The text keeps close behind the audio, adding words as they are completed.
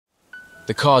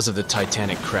The cause of the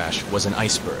Titanic crash was an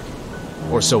iceberg,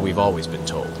 or so we've always been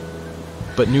told.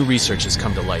 But new research has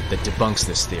come to light that debunks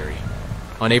this theory.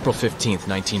 On April 15,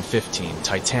 1915,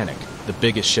 Titanic, the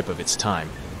biggest ship of its time,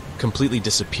 completely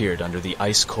disappeared under the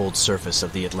ice-cold surface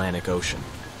of the Atlantic Ocean.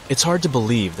 It's hard to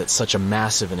believe that such a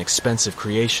massive and expensive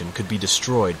creation could be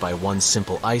destroyed by one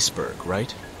simple iceberg,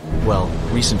 right? Well,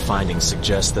 recent findings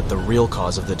suggest that the real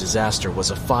cause of the disaster was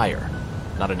a fire,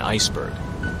 not an iceberg.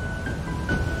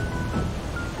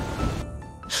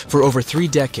 For over 3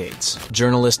 decades,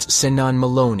 journalist Senan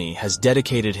Maloney has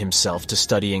dedicated himself to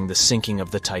studying the sinking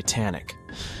of the Titanic.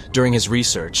 During his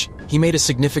research, he made a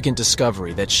significant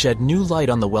discovery that shed new light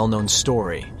on the well-known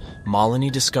story. Maloney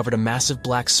discovered a massive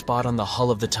black spot on the hull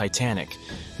of the Titanic,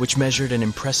 which measured an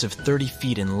impressive 30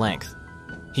 feet in length.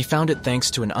 He found it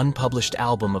thanks to an unpublished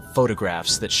album of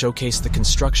photographs that showcased the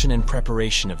construction and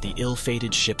preparation of the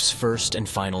ill-fated ship's first and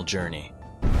final journey.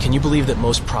 Can you believe that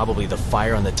most probably the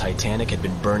fire on the Titanic had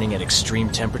been burning at extreme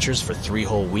temperatures for 3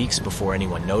 whole weeks before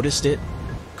anyone noticed it?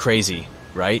 Crazy,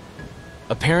 right?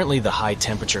 Apparently the high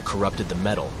temperature corrupted the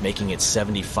metal, making it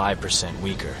 75%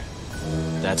 weaker.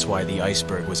 That's why the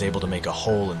iceberg was able to make a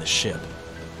hole in the ship.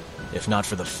 If not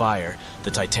for the fire,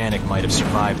 the Titanic might have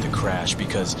survived the crash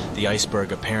because the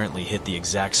iceberg apparently hit the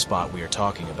exact spot we are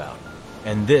talking about.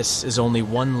 And this is only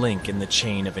one link in the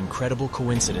chain of incredible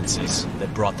coincidences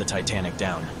that brought the Titanic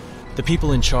down. The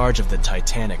people in charge of the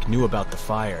Titanic knew about the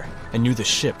fire and knew the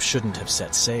ship shouldn't have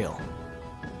set sail.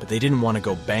 But they didn't want to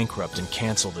go bankrupt and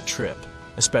cancel the trip,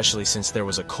 especially since there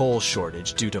was a coal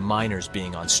shortage due to miners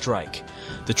being on strike.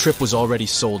 The trip was already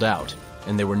sold out,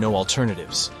 and there were no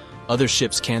alternatives. Other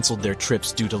ships canceled their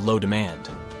trips due to low demand.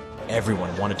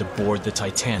 Everyone wanted to board the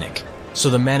Titanic, so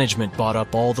the management bought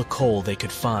up all the coal they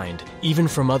could find, even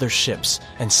from other ships,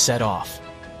 and set off.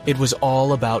 It was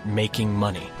all about making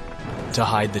money. To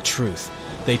hide the truth,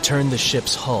 they turned the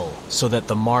ship's hull so that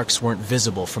the marks weren't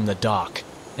visible from the dock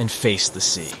and faced the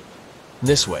sea.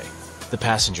 This way, the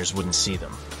passengers wouldn't see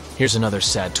them. Here's another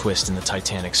sad twist in the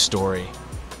Titanic's story.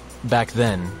 Back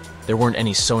then, there weren't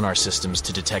any sonar systems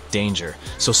to detect danger,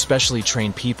 so specially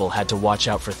trained people had to watch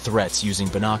out for threats using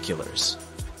binoculars.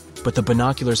 But the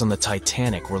binoculars on the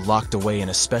Titanic were locked away in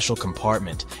a special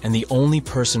compartment, and the only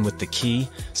person with the key,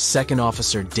 Second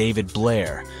Officer David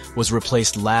Blair, was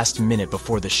replaced last minute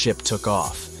before the ship took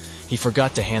off. He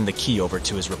forgot to hand the key over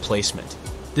to his replacement.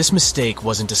 This mistake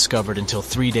wasn't discovered until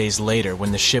 3 days later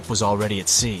when the ship was already at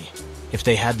sea. If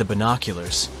they had the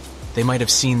binoculars, they might have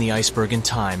seen the iceberg in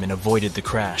time and avoided the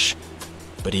crash.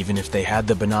 But even if they had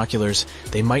the binoculars,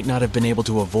 they might not have been able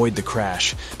to avoid the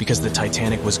crash because the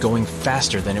Titanic was going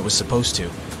faster than it was supposed to.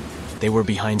 They were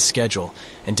behind schedule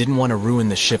and didn't want to ruin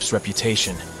the ship's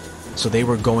reputation, so they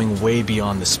were going way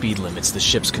beyond the speed limits the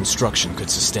ship's construction could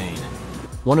sustain.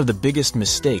 One of the biggest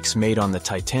mistakes made on the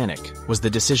Titanic was the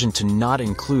decision to not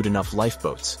include enough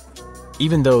lifeboats.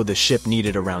 Even though the ship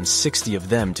needed around 60 of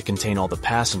them to contain all the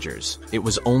passengers, it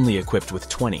was only equipped with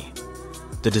 20.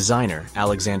 The designer,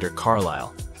 Alexander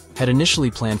Carlisle, had initially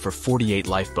planned for 48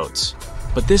 lifeboats,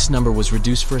 but this number was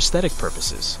reduced for aesthetic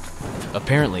purposes.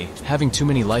 Apparently, having too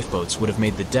many lifeboats would have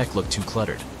made the deck look too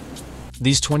cluttered.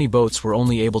 These 20 boats were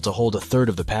only able to hold a third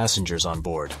of the passengers on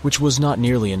board, which was not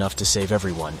nearly enough to save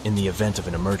everyone in the event of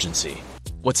an emergency.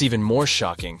 What's even more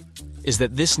shocking is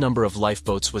that this number of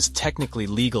lifeboats was technically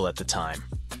legal at the time.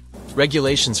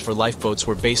 Regulations for lifeboats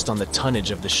were based on the tonnage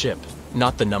of the ship,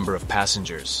 not the number of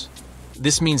passengers.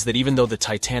 This means that even though the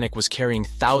Titanic was carrying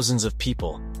thousands of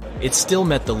people, it still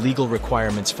met the legal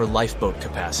requirements for lifeboat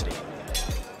capacity.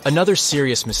 Another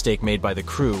serious mistake made by the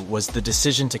crew was the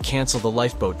decision to cancel the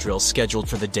lifeboat drill scheduled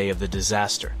for the day of the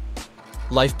disaster.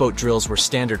 Lifeboat drills were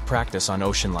standard practice on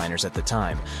ocean liners at the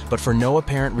time, but for no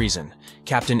apparent reason,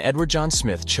 Captain Edward John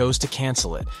Smith chose to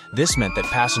cancel it. This meant that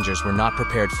passengers were not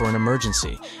prepared for an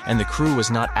emergency, and the crew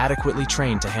was not adequately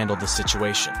trained to handle the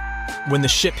situation. When the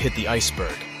ship hit the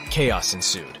iceberg, chaos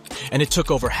ensued, and it took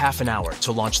over half an hour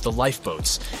to launch the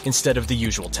lifeboats instead of the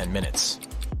usual 10 minutes.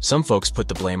 Some folks put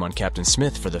the blame on Captain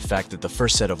Smith for the fact that the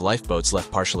first set of lifeboats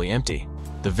left partially empty.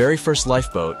 The very first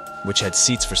lifeboat, which had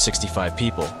seats for 65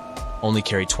 people, only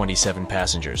carried 27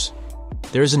 passengers.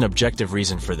 There is an objective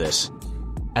reason for this.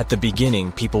 At the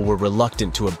beginning, people were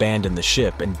reluctant to abandon the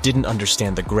ship and didn't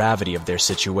understand the gravity of their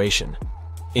situation.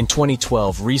 In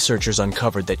 2012, researchers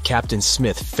uncovered that Captain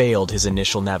Smith failed his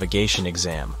initial navigation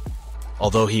exam.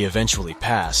 Although he eventually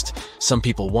passed, some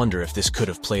people wonder if this could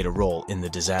have played a role in the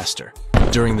disaster.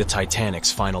 During the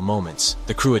Titanic's final moments,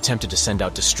 the crew attempted to send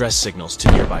out distress signals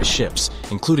to nearby ships,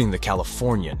 including the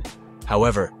Californian.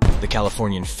 However, The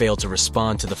Californian failed to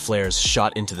respond to the flares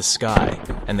shot into the sky,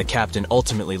 and the captain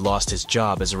ultimately lost his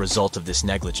job as a result of this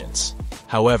negligence.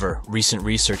 However, recent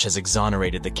research has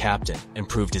exonerated the captain and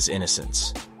proved his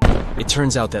innocence. It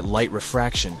turns out that light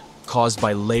refraction, caused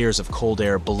by layers of cold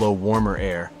air below warmer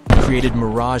air, created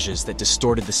mirages that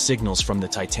distorted the signals from the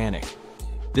Titanic.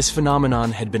 This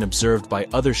phenomenon had been observed by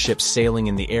other ships sailing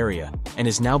in the area and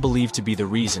is now believed to be the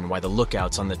reason why the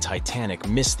lookouts on the Titanic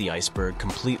missed the iceberg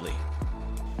completely.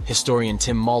 Historian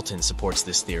Tim Malton supports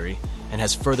this theory and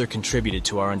has further contributed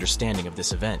to our understanding of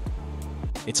this event.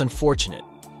 It's unfortunate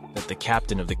that the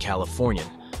captain of the Californian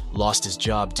lost his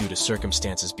job due to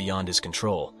circumstances beyond his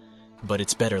control, but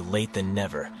it's better late than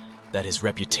never that his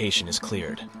reputation is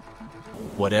cleared.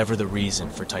 Whatever the reason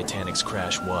for Titanic's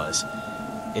crash was,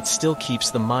 it still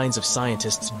keeps the minds of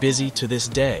scientists busy to this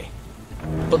day.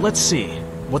 But let's see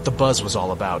what the buzz was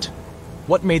all about.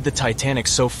 What made the Titanic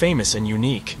so famous and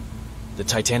unique? The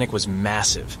Titanic was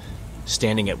massive,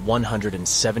 standing at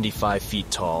 175 feet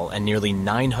tall and nearly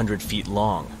 900 feet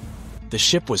long. The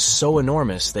ship was so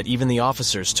enormous that even the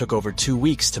officers took over 2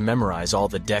 weeks to memorize all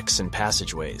the decks and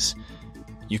passageways.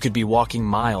 You could be walking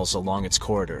miles along its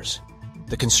corridors.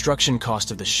 The construction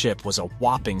cost of the ship was a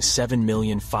whopping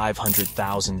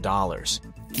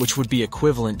 $7,500,000, which would be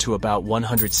equivalent to about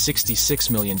 $166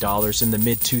 million in the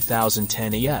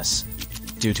mid-2010 ES,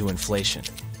 due to inflation.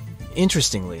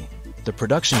 Interestingly, the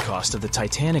production cost of the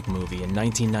Titanic movie in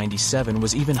 1997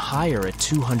 was even higher at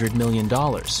 $200 million.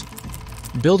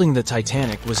 Building the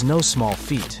Titanic was no small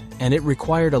feat, and it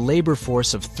required a labor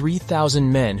force of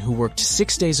 3,000 men who worked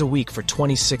 6 days a week for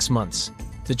 26 months.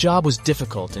 The job was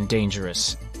difficult and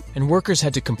dangerous, and workers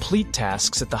had to complete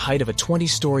tasks at the height of a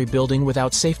 20-story building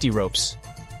without safety ropes.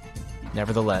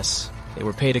 Nevertheless, they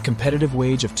were paid a competitive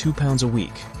wage of £2 a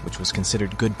week, which was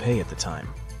considered good pay at the time.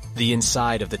 The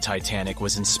inside of the Titanic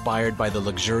was inspired by the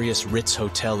luxurious Ritz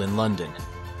Hotel in London.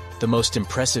 The most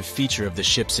impressive feature of the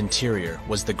ship's interior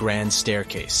was the grand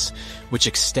staircase, which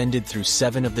extended through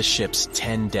 7 of the ship's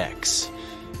 10 decks.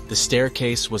 The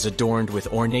staircase was adorned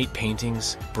with ornate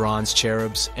paintings, bronze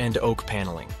cherubs, and oak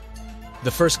paneling.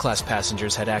 The first-class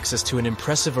passengers had access to an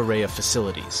impressive array of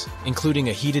facilities, including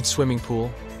a heated swimming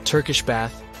pool, Turkish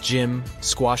bath, gym,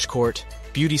 squash court,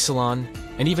 beauty salon,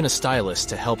 and even a stylist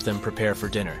to help them prepare for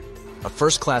dinner.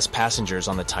 First-class passengers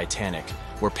on the Titanic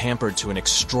were pampered to an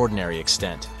extraordinary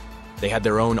extent. They had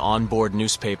their own onboard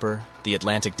newspaper, the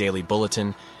Atlantic Daily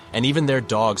Bulletin, and even their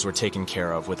dogs were taken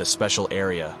care of with a special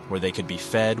area where they could be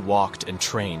fed, walked, and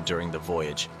trained during the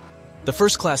voyage. The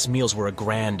first-class meals were a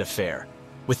grand affair,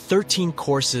 with 13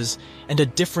 courses and a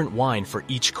different wine for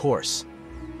each course.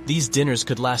 These dinners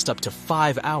could last up to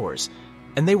 5 hours,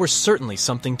 and they were certainly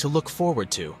something to look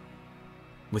forward to.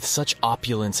 With such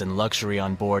opulence and luxury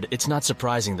on board, it's not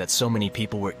surprising that so many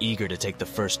people were eager to take the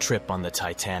first trip on the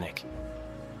Titanic.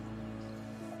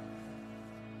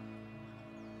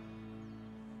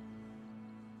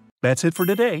 That's it for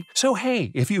today. So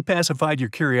hey, if you pacified your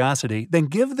curiosity, then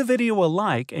give the video a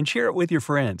like and share it with your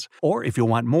friends. Or if you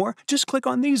want more, just click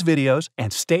on these videos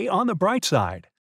and stay on the bright side.